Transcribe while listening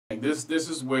this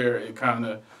is where it kind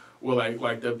of, well,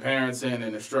 like the parents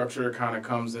and the structure kind of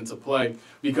comes into play,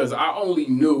 because I only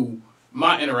knew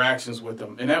my interactions with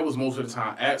them, and that was most of the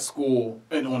time at school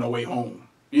and on the way home.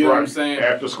 You know what I'm saying?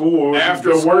 After school,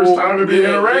 after the worst time to be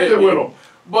interacting with them.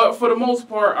 But for the most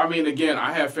part, I mean, again,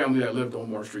 I have family that lived on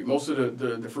Moore Street. Most of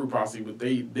the Fruit Posse, but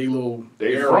they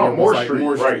from Moore Street.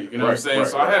 Moore Street, you know what I'm saying? Right,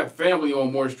 so I have family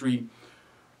on Moore Street.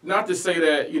 Not to say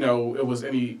that, you know, it was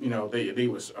any, you know, they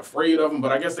was afraid of them,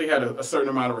 but I guess they had a certain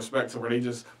amount of respect to where they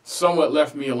just somewhat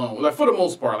left me alone. Like, for the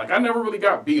most part, like, I never really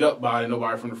got beat up by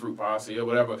nobody from the Fruit Posse or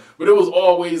whatever, but it was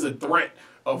always a threat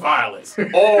of violence.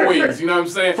 Always, you know what I'm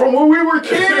saying? From when we were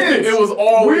kids. It was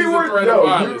always a threat of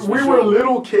violence. We were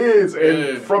little kids,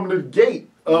 and from the gate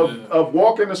of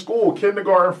walking to school,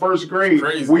 kindergarten, first grade,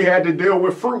 we had to deal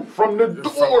with fruit from the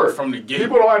door. From the gate.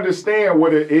 People don't understand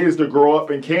what it is to grow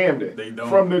up in Camden. They don't.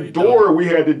 From the door, we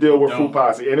had to deal with Fruit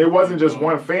Posse, and it wasn't just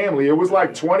one family. It was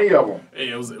like 20 of them.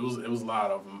 It was a lot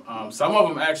of them. Some of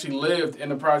them actually lived in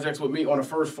the projects with me on the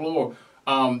first floor.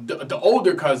 The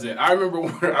older cousin, I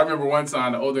remember one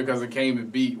time the older cousin came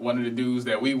and beat one of the dudes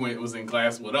that we was in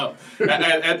class with up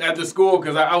at the school,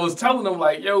 because I was telling him,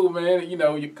 like, yo, man, you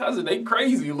know, your cousin, they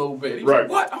crazy a little bit. He was like,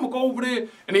 what? I'm going to go over there.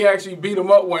 And he actually beat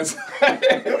him up once.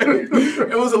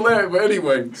 It was hilarious. But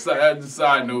anyway,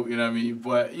 side note, you know what I mean?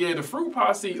 But yeah, the Fruit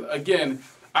Posse, again,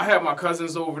 I had my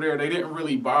cousins over there. They didn't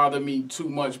really bother me too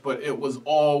much, but it was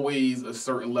always a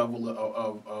certain level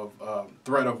of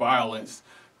threat of violence.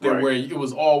 Where it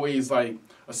was always like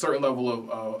a certain level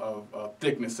of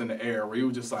thickness in the air, where you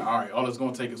were just like, all right, all it's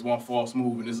going to take is one false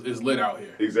move and it's lit out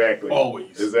here. Exactly.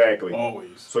 Always. Exactly.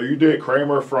 Always. So you did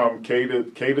Cramer from K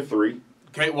to 3.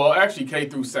 Well, actually K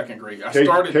through second grade. I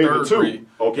started third grade.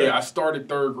 Okay. Yeah, I started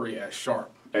third grade at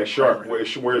Sharp. At Sharp.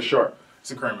 Where's Sharp? It's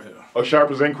in Cramer Hill. Oh,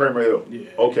 Sharp is in Cramer Hill. Yeah.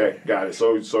 Okay, got it.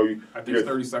 So I think it's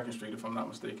 32nd Street, if I'm not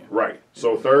mistaken. Right.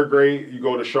 So third grade, you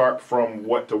go to Sharp from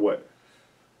what to what?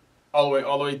 All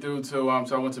the way through to so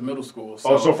I went to middle school.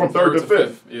 So from third to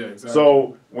fifth. Yeah, exactly.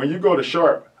 So when you go to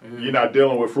Sharp, you're not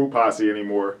dealing with Fruit Posse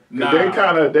anymore. Nah. They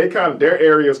kind of their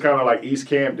area is kind of like East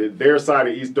Camden. Their side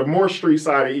of the Moore Street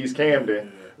side of East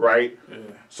Camden, right? Yeah.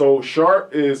 So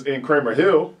Sharp is in Cramer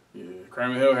Hill. Yeah,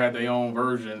 Cramer Hill had their own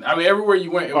version. I mean, everywhere you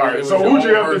went. So who'd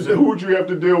you have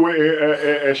to deal with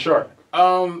at Sharp?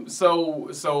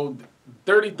 So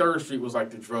 33rd Street was like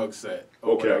the drug set.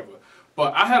 Okay. Whatever.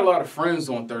 But I had a lot of friends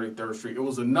on 33rd Street. It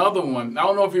was another one. I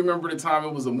don't know if you remember the time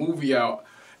it was a movie out,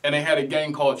 and they had a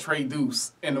gang called Tre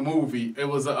Deuce in the movie. It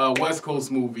was a West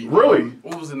Coast movie. Really?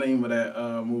 What was the name of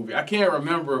that movie? I can't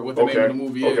remember what the name of the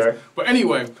movie is. But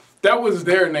anyway, that was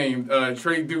their name,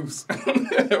 Tre Deuce,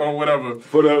 or whatever.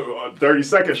 For the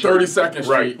 32nd Street. 32nd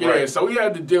Street. Yeah. So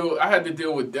I had to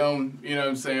deal with them, you know what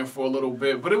I'm saying, for a little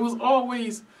bit. But it was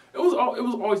always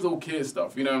little kid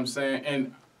stuff, you know what I'm saying?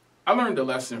 And I learned a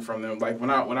lesson from them. Like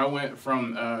when I went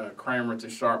from Cramer to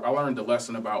Sharp, I learned a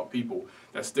lesson about people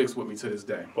that sticks with me to this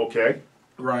day. Okay.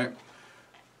 Right.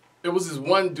 It was this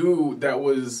one dude that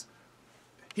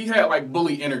he had like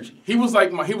bully energy. He was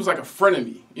like a friend of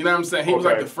me. You know what I'm saying? He was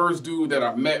like the first dude that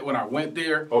I met when I went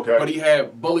there. Okay. But he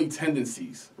had bully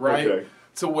tendencies, right? Okay.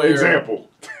 To where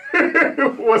example.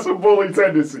 What's a bully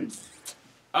tendency?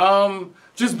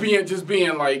 Just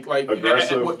being like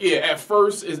aggressive. At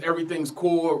first is everything's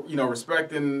cool, you know,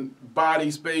 respecting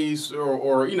body space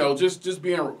or you know, just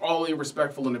being all the way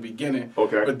respectful in the beginning.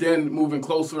 Okay. But then moving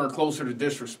closer and closer to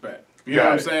disrespect. You know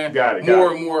what I'm saying? Got it.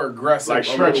 More and more aggressive. Like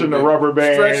stretching the rubber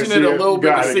band. Stretching it a little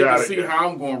bit to see how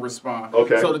I'm going to respond.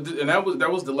 Okay. So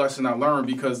that was the lesson I learned,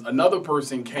 because another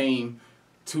person came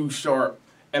to Sharp.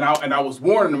 And I was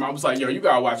warning him. I was like, yo, you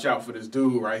gotta watch out for this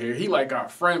dude right here. He like our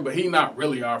friend, but he not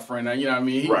really our friend. You know what I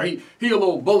mean? He a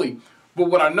little bully. But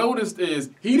what I noticed is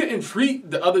he didn't treat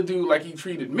the other dude like he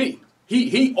treated me.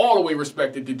 He all the way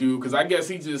respected the dude, because I guess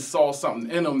he just saw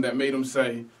something in him that made him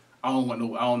say, I don't want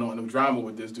no drama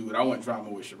with this dude. I want drama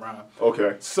with Sheron.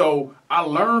 Okay. So I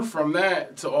learned from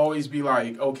that to always be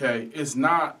like, okay, it's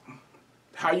not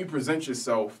how you present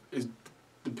yourself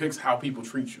depicts how people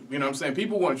treat you. You know what I'm saying?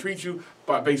 People want to treat you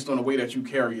based on the way that you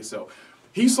carry yourself.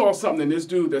 He saw something in this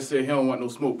dude that said he don't want no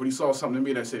smoke, but he saw something in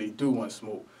me that said he do want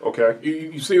smoke. Okay.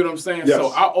 You see what I'm saying? Yes. So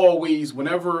I always,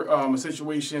 whenever a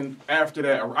situation after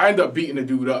that, I end up beating the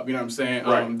dude up, you know what I'm saying?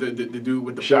 Right. The dude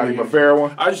with the shot him a fair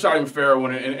one? I just shot him a fair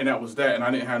one, and that was that, and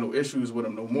I didn't have no issues with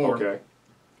him no more. Okay.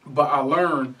 But I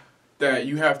learned that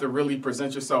you have to really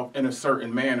present yourself in a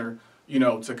certain manner, you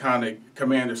know, to kind of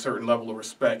command a certain level of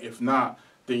respect. If not,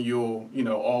 then you'll, you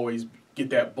know, always get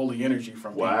that bully energy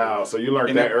from people. Wow, so you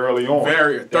learned that early on.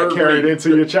 That carried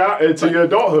into your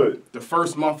adulthood. The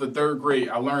first month of 3rd grade,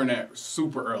 I learned that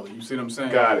super early. You see what I'm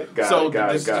saying? Got it. This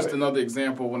is just another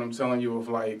example when I'm telling you of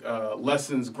like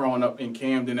lessons growing up in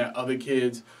Camden that other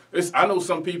kids. I know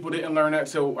some people didn't learn that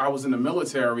till I was in the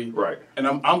military. Right. And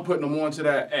I'm putting them on to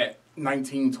that at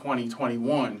 19, 20,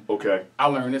 21. Okay. I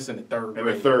learned this in the 3rd grade.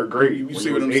 In the 3rd grade. You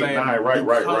see what I'm saying? 9, right.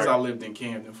 Because I lived in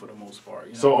Camden for the most part.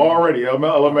 You know so already,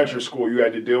 elementary school, you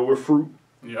had to deal with fruit.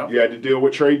 Yep. You had to deal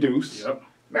with Tre Deuce. Yep.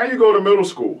 Now you go to middle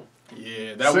school.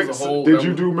 Yeah, that was a whole... Did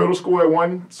you do middle school at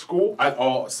one school?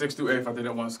 6th through 8th, I did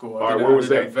at one school. All right, where was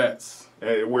that? Vets.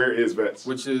 Where is Vets?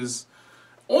 Which is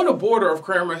on the border of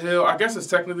Cramer Hill. I guess it's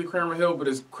technically Cramer Hill, but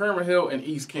it's Cramer Hill and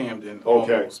East Camden.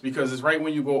 Okay. Almost, because it's right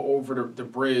when you go over the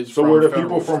bridge. So were the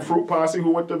people from Fruit Posse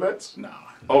who went to Vets? Nah.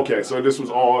 Okay, so this was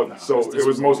all... it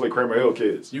was mostly Cramer Hill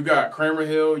kids. You got Cramer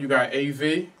Hill, you got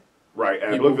AV. Right,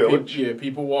 Abla Village.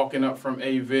 People walking up from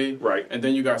AV. Right. And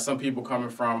then you got some people coming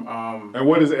from... and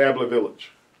what is Abla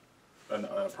Village?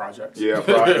 Projects. Yeah,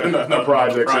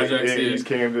 projects in East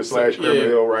Camden / Cramer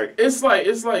Hill, right? It's like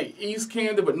East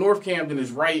Camden, but North Camden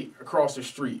is right across the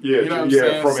street. Yeah, you know what I'm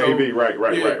saying? From AV,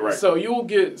 right. So you'll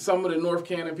get some of the North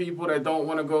Camden people that don't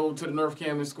want to go to the North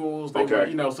Camden schools.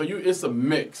 Okay. It's a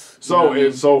mix.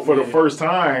 So for the first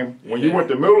time, when you went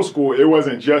to middle school, it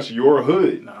wasn't just your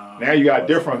hood. Nah, now you got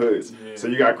different hoods. Yeah. So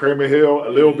you got Cramer Hill, a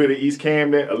little bit of East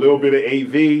Camden, a little bit of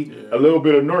AV, a little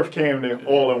bit of North Camden,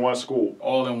 all in one school.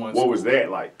 All in one school. What was that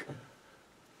like?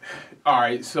 All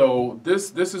right, so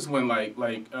this is when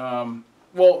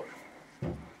well,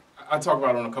 I talk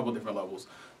about it on a couple different levels.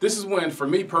 This is when, for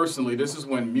me personally, this is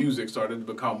when music started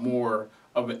to become more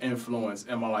of an influence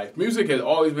in my life. Music has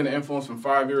always been an influence from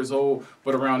 5 years old,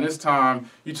 but around this time,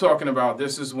 you're talking about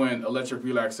this is when Electric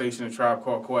Relaxation and Tribe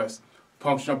Called Quest,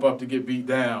 Punks Jump Up to Get Beat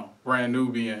Down, Brand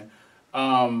Nubian,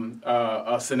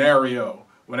 a Scenario,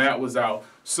 when that was out.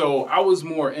 So I was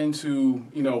more into,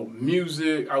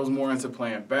 music. I was more into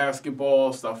playing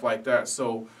basketball, stuff like that.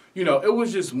 So, it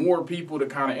was just more people to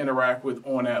kind of interact with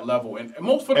on that level. And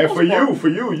for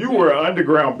you, you were an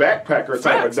underground backpacker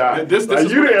type of guy.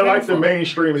 You didn't like the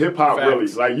mainstream hip hop really.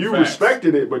 Like you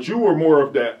respected it, but you were more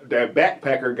of that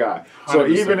backpacker guy. 100%. So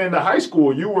even in the high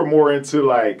school, you were more into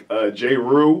like J.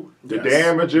 Rue, the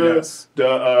Damager,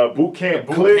 the Boot Camp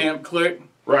Click.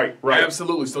 Right.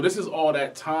 Absolutely. So this is all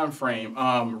that time frame.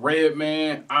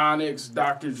 Redman, Onyx,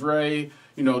 Dr. Dre.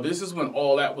 This is when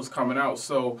all that was coming out.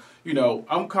 So,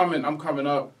 I'm coming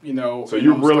up, So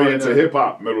you're really into hip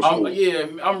hop middle school?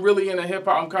 I'm really into hip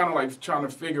hop. I'm kind of like trying to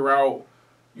figure out,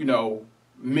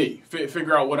 me,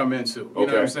 figure out what I'm into. You know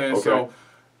what I'm saying? Okay. So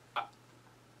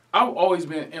I've always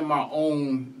been in my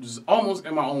own, just almost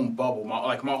in my own bubble,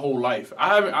 my whole life.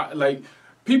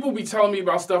 People be telling me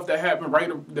about stuff that happened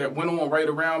that went on right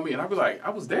around me, and I'd be like,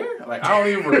 I was there. Like, I don't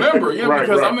even remember,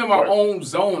 because I'm in my own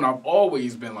zone. I've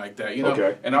always been like that,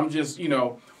 Okay. And I'm just,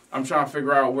 I'm trying to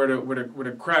figure out where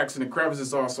the cracks and the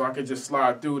crevices are, so I could just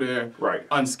slide through there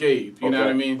unscathed. You know what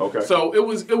I mean? Okay. So it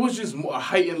was just a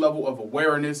heightened level of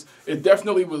awareness. It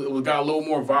definitely got a little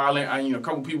more violent. A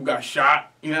couple people got shot.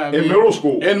 You know what I mean? In middle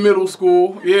school. In middle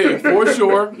school, yeah, for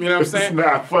sure. You know what I'm saying? It's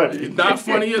not funny. It's not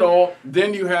funny at all.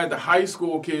 Then you had the high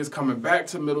school kids coming back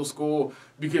to middle school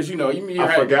because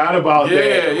I forgot about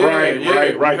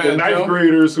that. Right. The ninth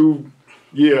graders who,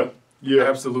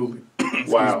 absolutely.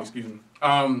 Wow. Excuse me.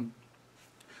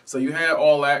 So you had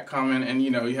all that coming, and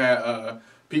you had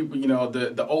people,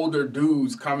 the older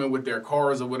dudes coming with their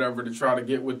cars or whatever to try to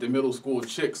get with the middle school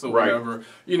chicks or whatever.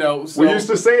 So, we used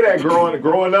to say that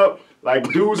growing up, like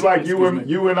dudes like you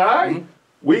and I.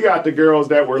 We got the girls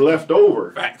that were left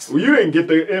over. Facts. Well, you didn't get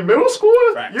in middle school.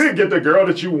 Facts. You didn't get the girl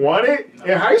that you wanted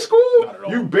in high school. Not at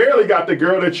all. You barely got the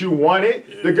girl that you wanted.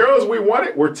 Yeah. The girls we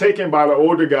wanted were taken by the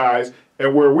older guys.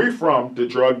 And where we from, the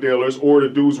drug dealers or the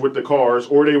dudes with the cars,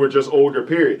 or they were just older,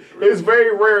 period. It's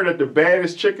very rare that the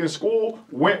baddest chick in school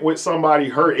went with somebody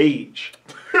her age.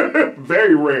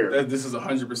 Very rare. This is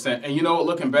 100%. And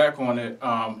looking back on it,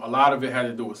 a lot of it had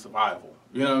to do with survival.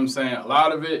 You know what I'm saying? A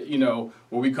lot of it,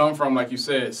 where we come from, like you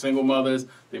said, single mothers,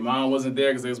 their mom wasn't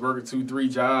there because they was working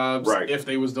 2-3 jobs. Right. If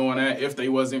they was doing that, if they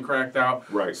wasn't cracked out.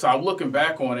 Right. So I'm looking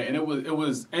back on it, and it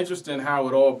was interesting how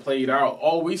it all played out.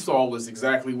 All we saw was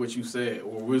exactly what you said.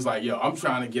 Where we was like, yo, I'm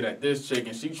trying to get at this chick,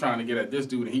 and she trying to get at this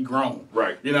dude, and he grown.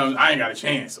 Right. I ain't got a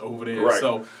chance over there.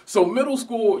 Right. So middle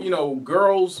school,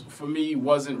 girls for me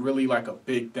wasn't really like a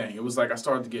big thing. It was like I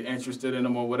started to get interested in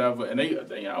them or whatever, and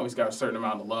they always got a certain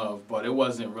amount of love, but it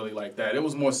wasn't really like that. It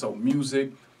was more so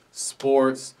music,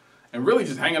 sports, and really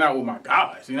just hanging out with my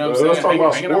guys. You know what I'm saying? Let's talk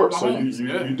about sports. So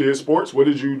you did sports. What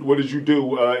did you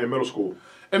do in middle school?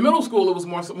 In middle school, it was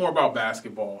more about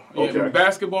basketball. Okay. Yeah,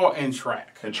 basketball and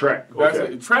track. And track.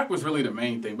 Okay. Track was really the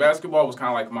main thing. Basketball was kind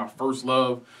of like my first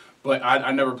love, but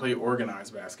I never played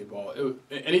organized basketball.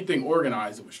 Anything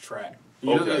organized, it was track.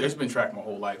 It's been track my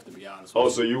whole life, to be honest. Oh,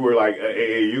 so you were like an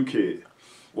AAU kid.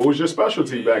 What was your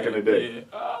specialty back in the day?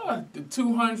 The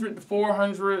 200, the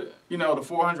 400, the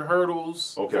 400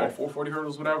 hurdles. Okay. 440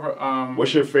 hurdles, whatever.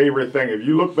 What's your favorite thing? If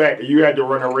you look back and you had to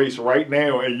run a race right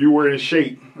now and you were in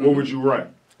shape, what would you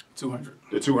run? 200.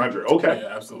 The 200. Okay.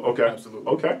 Yeah, absolutely. Okay.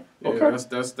 Absolutely. Okay. Yeah, okay.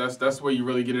 That's where you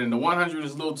really get it in. The 100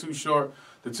 is a little too short.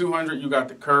 The 200, you got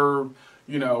the curve.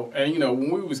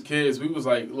 When we was kids, we was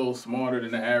like a little smarter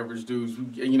than the average dudes.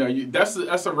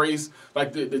 That's a race,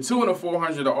 like the 200 and the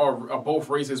 400 are both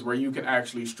races where you can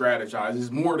actually strategize.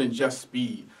 It's more than just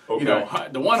speed. Okay.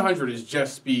 The 100 is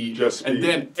just speed. And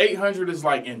then 800 is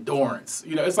like endurance.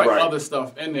 It's like other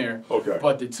stuff in there. Okay.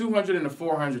 But the 200 and the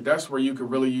 400, that's where you could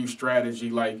really use strategy.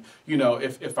 Like,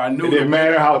 if I knew. It didn't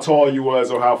matter how tall you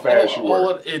was or how fast you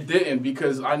were. It didn't,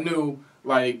 because I knew.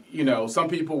 Like, some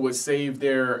people would save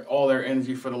all their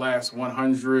energy for the last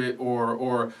 100,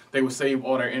 or they would save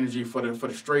all their energy for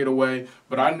the straightaway.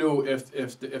 But I knew if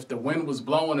the wind was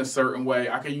blowing a certain way,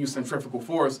 I could use centrifugal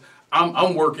force.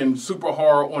 I'm working super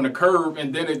hard on the curve,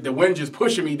 and then the wind just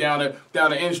pushing me down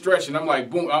the end stretch, and I'm like,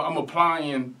 boom, I'm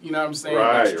applying, like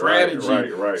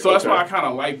strategy. Right. So that's why I kind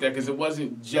of like that, because it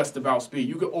wasn't just about speed.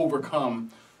 You could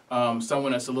overcome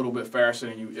someone that's a little bit faster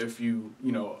than you if you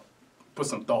put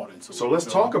some thought into it. So let's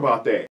talk about that.